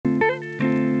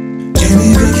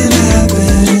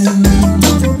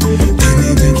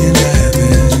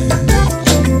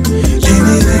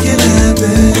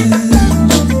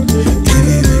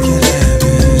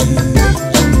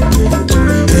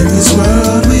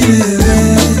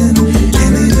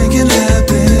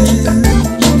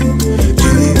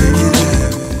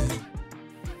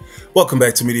Welcome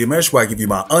back to Media Mesh, where I give you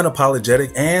my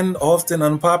unapologetic and often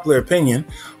unpopular opinion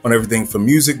on everything from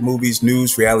music, movies,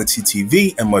 news, reality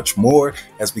TV, and much more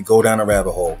as we go down a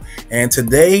rabbit hole. And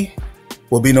today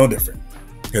will be no different,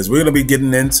 because we're going to be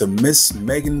getting into Miss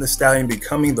Megan Thee Stallion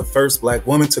becoming the first black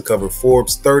woman to cover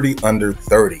Forbes 30 Under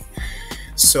 30.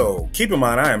 So keep in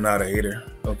mind, I am not a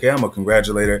hater, okay? I'm a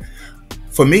congratulator.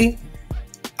 For me,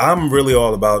 I'm really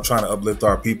all about trying to uplift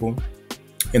our people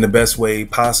in the best way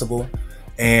possible.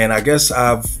 And I guess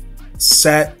I've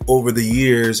sat over the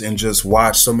years and just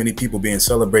watched so many people being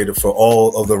celebrated for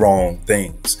all of the wrong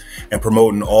things and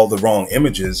promoting all the wrong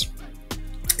images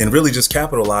and really just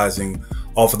capitalizing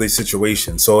off of these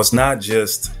situations. So it's not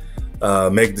just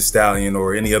Meg The Stallion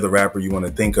or any other rapper you want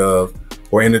to think of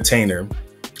or entertainer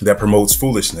that promotes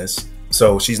foolishness.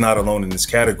 So she's not alone in this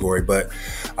category, but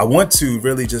I want to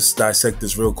really just dissect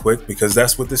this real quick because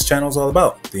that's what this channel is all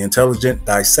about. The intelligent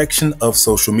dissection of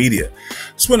social media.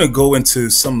 Just want to go into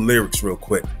some lyrics real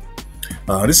quick.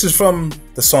 This is from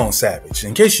the song Savage,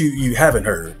 in case you haven't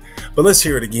heard, but let's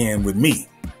hear it again with me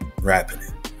rapping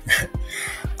it.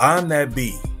 I'm that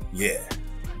B, yeah.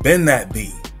 Been that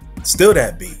B, still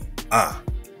that B,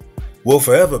 will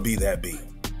forever be that B.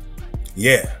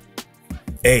 Yeah,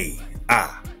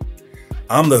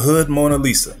 I'm the hood Mona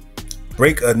Lisa.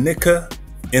 Break a nigga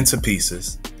into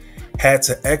pieces. Had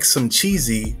to X some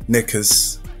cheesy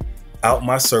niggas out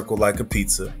my circle like a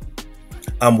pizza.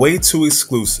 I'm way too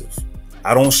exclusive.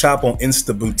 I don't shop on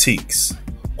Insta boutiques.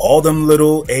 All them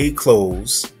little A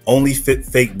clothes only fit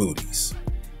fake booties.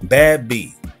 Bad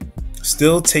B.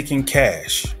 Still taking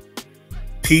cash.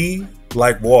 P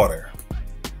like water.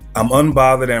 I'm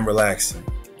unbothered and relaxing.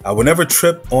 I would never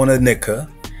trip on a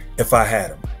nigga if I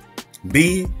had him.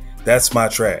 B, that's my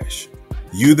trash.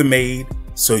 You the maid,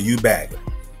 so you bag him.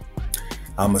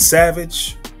 I'm a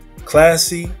savage,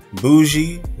 classy,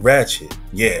 bougie, ratchet,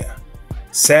 yeah.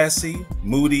 Sassy,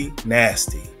 moody,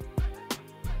 nasty.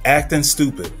 Acting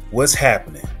stupid, what's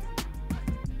happening?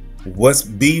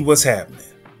 What's happening?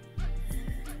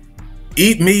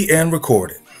 Eat me and record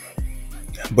it.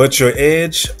 But your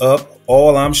edge up,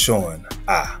 all I'm showing,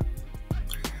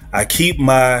 I keep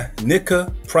my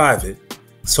nigga private.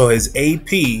 So his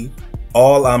AP,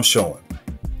 all I'm showing.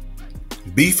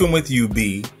 Beefing with you,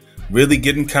 B, really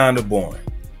getting kind of boring.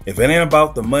 If it ain't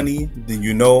about the money, then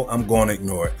you know I'm going to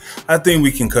ignore it. I think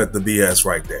we can cut the BS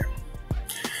right there.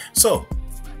 So,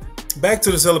 back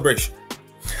to the celebration.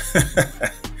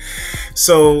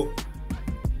 So,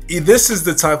 this is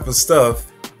the type of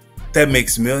stuff that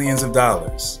makes millions of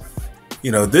dollars.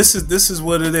 You know, this is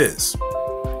what it is.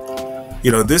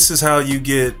 You know, this is how you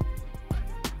get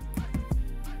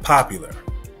popular.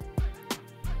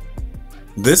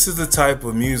 This is the type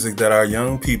of music that our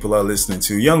young people are listening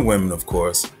to, young women, of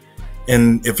course.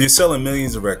 And if you're selling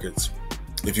millions of records,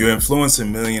 if you're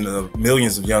influencing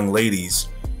millions of young ladies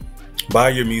by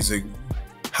your music,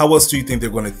 how else do you think they're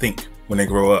going to think when they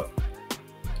grow up?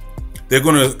 They're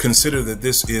going to consider that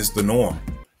this is the norm.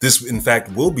 This, in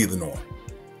fact, will be the norm.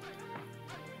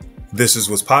 This is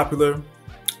what's popular.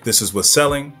 This is what's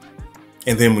selling.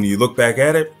 And then when you look back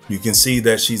at it, you can see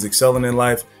that she's excelling in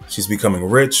life. She's becoming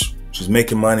rich. She's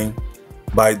making money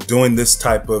by doing this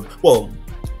type of,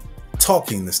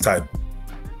 talking this type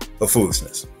of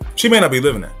foolishness. She may not be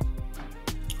living that.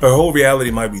 Her whole reality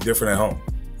might be different at home.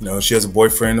 You know, she has a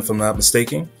boyfriend, if I'm not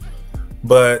mistaken.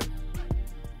 But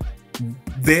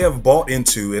they have bought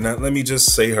into, and let me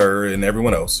just say her and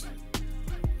everyone else,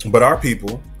 but our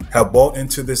people have bought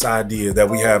into this idea that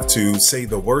we have to say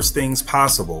the worst things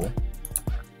possible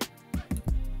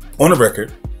on a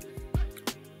record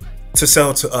to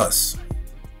sell to us,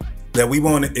 that we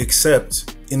won't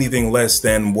accept anything less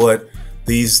than what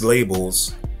these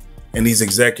labels and these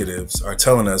executives are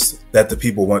telling us that the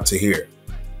people want to hear.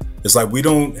 It's like we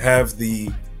don't have the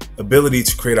ability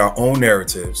to create our own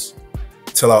narratives,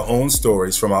 tell our own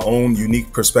stories from our own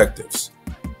unique perspectives.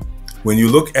 When you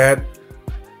look at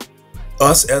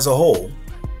us as a whole,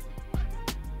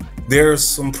 there's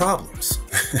some problems.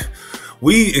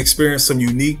 We experience some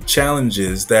unique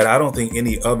challenges that I don't think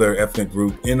any other ethnic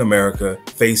group in America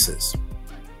faces.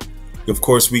 Of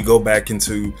course, we go back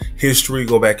into history,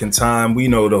 go back in time. We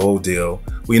know the whole deal.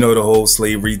 We know the whole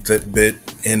slavery bit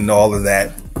and all of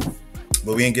that.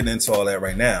 But we ain't getting into all that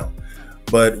right now.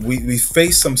 But we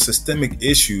face some systemic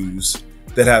issues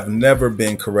that have never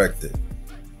been corrected.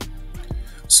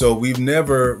 So we've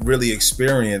never really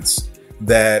experienced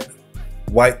that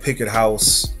white picket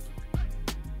house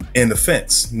in the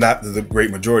fence, not the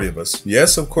great majority of us.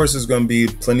 Yes, of course, there's going to be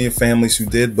plenty of families who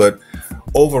did, but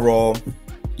overall,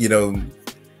 you know,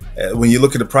 when you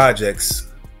look at the projects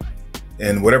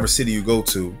in whatever city you go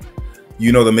to,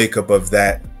 you know the makeup of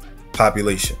that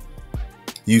population.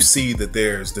 You see that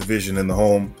there's division in the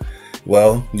home.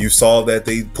 Well, you saw that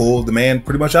they pulled the man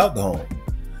pretty much out the home.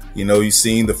 You know, you've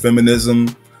seen the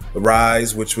feminism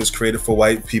rise, which was created for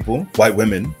white people, white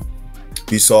women.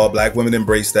 You saw black women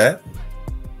embrace that.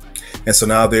 And so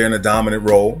now they're in a dominant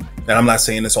role. And I'm not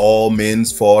saying it's all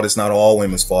men's fault. It's not all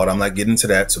women's fault. I'm not getting to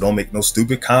that. So don't make no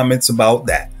stupid comments about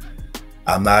that.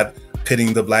 I'm not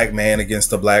pitting the black man against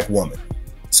the black woman.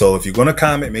 So if you're going to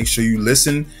comment, make sure you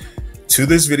listen to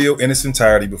this video in its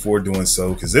entirety before doing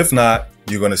so, because if not,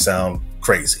 you're going to sound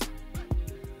crazy.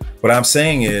 What I'm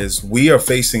saying is we are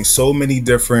facing so many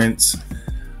different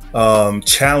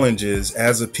challenges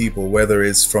as a people, whether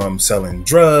it's from selling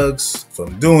drugs,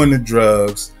 from doing the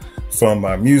drugs, from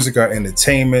our music, our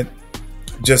entertainment,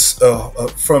 just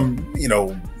from, you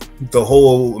know, the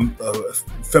whole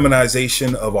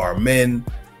feminization of our men.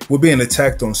 We're being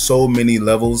attacked on so many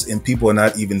levels, and people are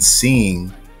not even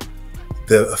seeing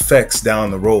the effects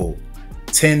down the road.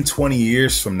 10, 20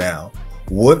 years from now,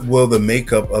 what will the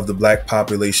makeup of the black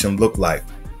population look like?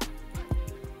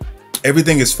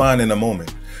 Everything is fine in a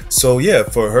moment. So yeah,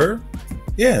 for her,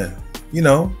 yeah, you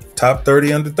know, top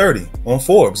 30 under 30 on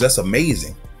Forbes. That's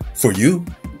amazing for you.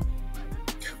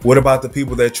 What about the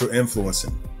people that you're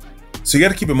influencing? So you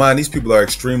got to keep in mind, these people are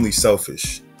extremely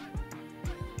selfish.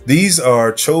 These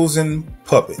are chosen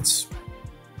puppets.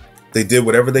 They did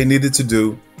whatever they needed to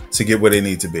do to get where they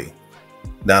need to be.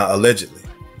 Now, allegedly.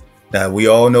 Now, we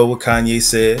all know what Kanye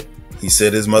said. He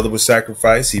said his mother was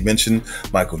sacrificed. He mentioned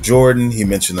Michael Jordan. He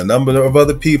mentioned a number of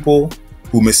other people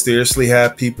who mysteriously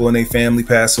had people in their family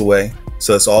pass away.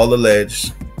 So it's all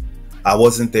alleged. I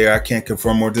wasn't there. I can't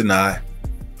confirm or deny.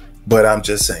 But I'm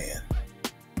just saying,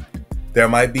 there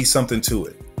might be something to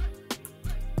it.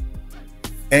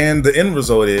 And the end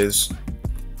result is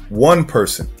one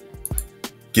person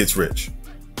gets rich.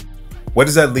 What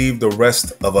does that leave the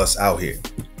rest of us out here?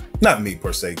 Not me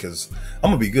per se, because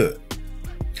I'm gonna be good.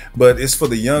 But it's for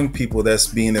the young people that's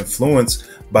being influenced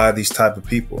by these type of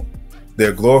people.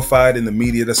 They're glorified in the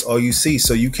media. That's all you see.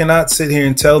 So you cannot sit here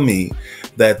and tell me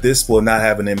that this will not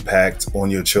have an impact on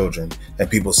your children. And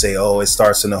people say, oh, it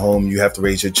starts in the home. You have to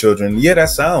raise your children. Yeah, that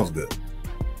sounds good.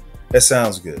 That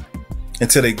sounds good.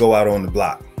 Until they go out on the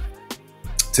block,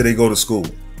 till they go to school.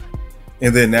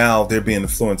 And then now they're being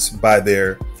influenced by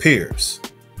their peers.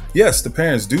 Yes, the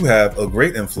parents do have a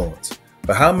great influence.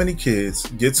 But how many kids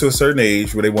get to a certain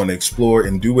age where they want to explore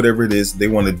and do whatever it is they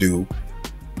want to do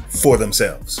for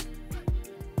themselves?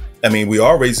 I mean, we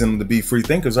are raising them to be free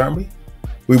thinkers, aren't we?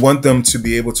 We want them to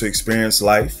be able to experience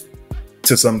life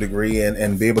to some degree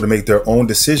and be able to make their own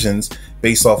decisions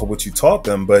based off of what you taught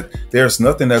them. But there's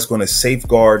nothing that's going to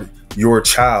safeguard your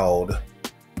child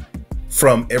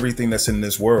from everything that's in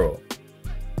this world.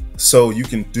 So you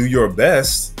can do your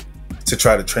best to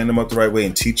try to train them up the right way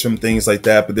and teach them things like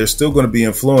that. But they're still going to be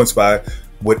influenced by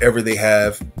whatever they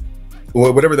have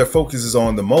or whatever their focus is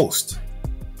on the most.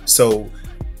 So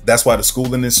that's why the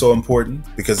schooling is so important,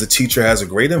 because the teacher has a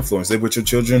great influence. They're with your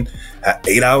children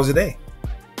 8 hours a day.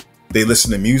 They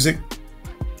listen to music.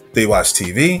 They watch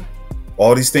TV.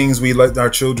 All these things we let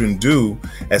our children do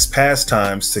as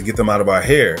pastimes to get them out of our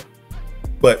hair.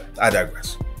 But I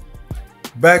digress.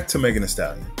 Back to Meg The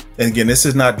Stallion. And again, this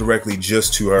is not directly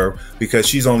just to her, because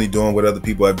she's only doing what other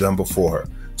people have done before her.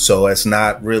 So it's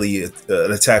not really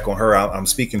an attack on her. I'm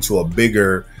speaking to a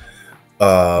bigger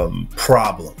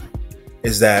problem,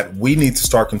 is that we need to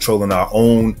start controlling our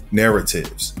own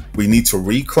narratives. We need to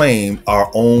reclaim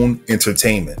our own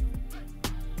entertainment.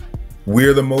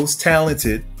 We're the most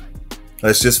talented.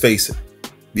 Let's just face it.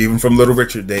 Even from Little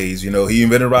Richard days, you know, he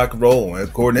invented rock and roll,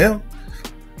 according to him,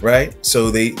 right? So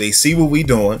they see what we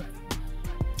doing,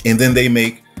 and then they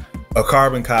make a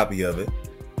carbon copy of it,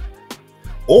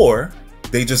 or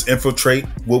they just infiltrate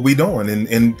what we doing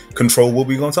and control what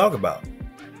we're going to talk about.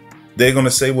 They're going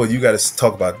to say, well, you got to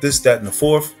talk about this, that, and the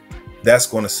fourth. That's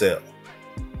going to sell.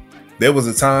 There was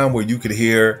a time where you could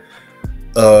hear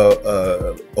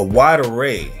a wide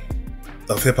array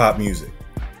of hip hop music.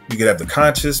 You could have the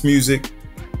conscious music.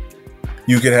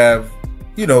 You could have,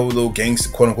 you know, a little gangster,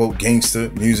 quote unquote, gangster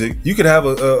music. You could have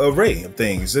a array of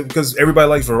things because everybody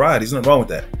likes variety. There's nothing wrong with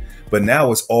that. But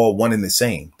now it's all one and the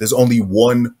same. There's only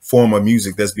one form of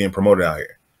music that's being promoted out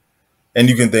here. And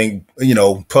you can thank, you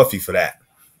know, Puffy for that,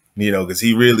 you know, because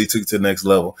he really took it to the next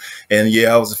level. And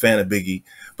yeah, I was a fan of Biggie.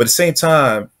 But at the same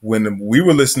time, when we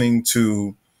were listening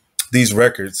to these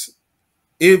records,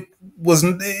 it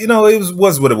wasn't, you know, it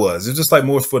was what it was. It's just like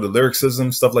more for the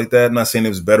lyricism, stuff like that. I'm not saying it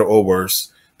was better or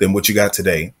worse than what you got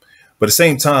today. But at the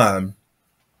same time,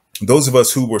 those of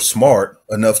us who were smart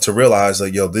enough to realize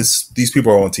like, yo, these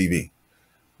people are on TV.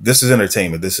 This is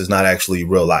entertainment. This is not actually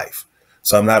real life.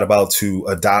 So I'm not about to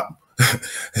adopt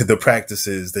the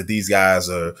practices that these guys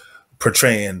are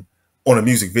portraying on a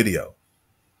music video,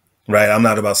 right? I'm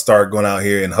not about to start going out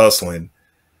here and hustling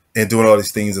and doing all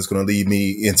these things that's going to lead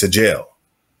me into jail.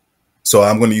 So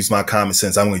I'm going to use my common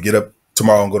sense. I'm going to get up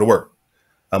tomorrow and go to work.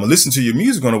 I'm going to listen to your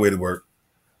music on the way to work,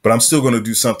 but I'm still going to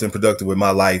do something productive with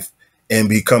my life and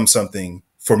become something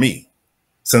for me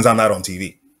since I'm not on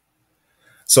TV.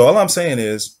 So all I'm saying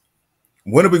is,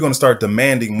 when are we going to start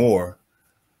demanding more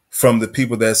from the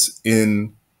people that's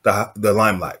in the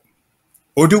limelight?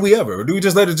 Or do we ever? Or do we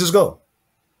just let it just go?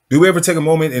 Do we ever take a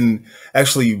moment and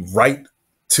actually write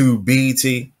to BET?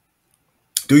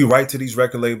 Do we write to these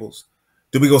record labels?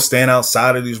 Do we go stand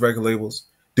outside of these record labels?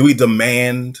 Do we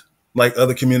demand like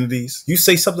other communities? You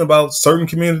say something about certain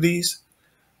communities,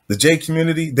 the J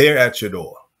community, they're at your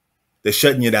door. They're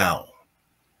shutting you down.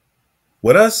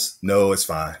 With us, no, it's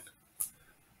fine.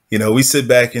 We sit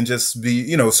back and just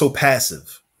be, so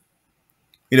passive.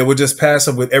 We're just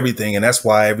passive with everything. And that's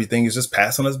why everything is just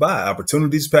passing us by.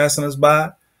 Opportunities passing us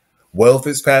by. Wealth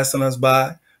is passing us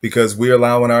by because we're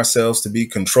allowing ourselves to be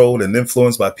controlled and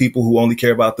influenced by people who only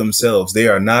care about themselves. They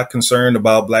are not concerned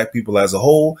about Black people as a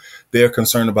whole. They're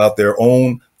concerned about their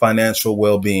own financial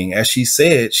well-being. As she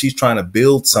said, she's trying to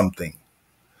build something.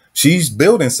 She's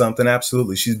building something.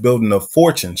 Absolutely. She's building a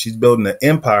fortune. She's building an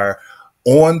empire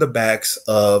on the backs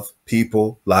of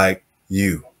people like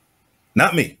you,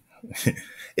 not me.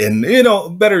 And,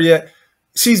 better yet,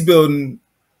 she's building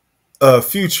a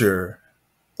future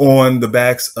on the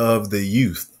backs of the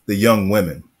youth, the young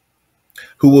women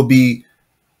who will be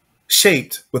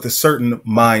shaped with a certain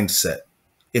mindset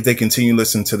if they continue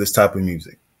listening to this type of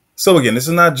music. So again, this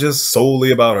is not just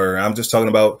solely about her. I'm just talking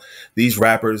about these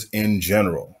rappers in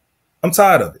general. I'm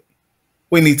tired of it.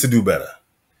 We need to do better.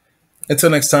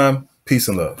 Until next time, peace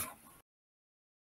and love.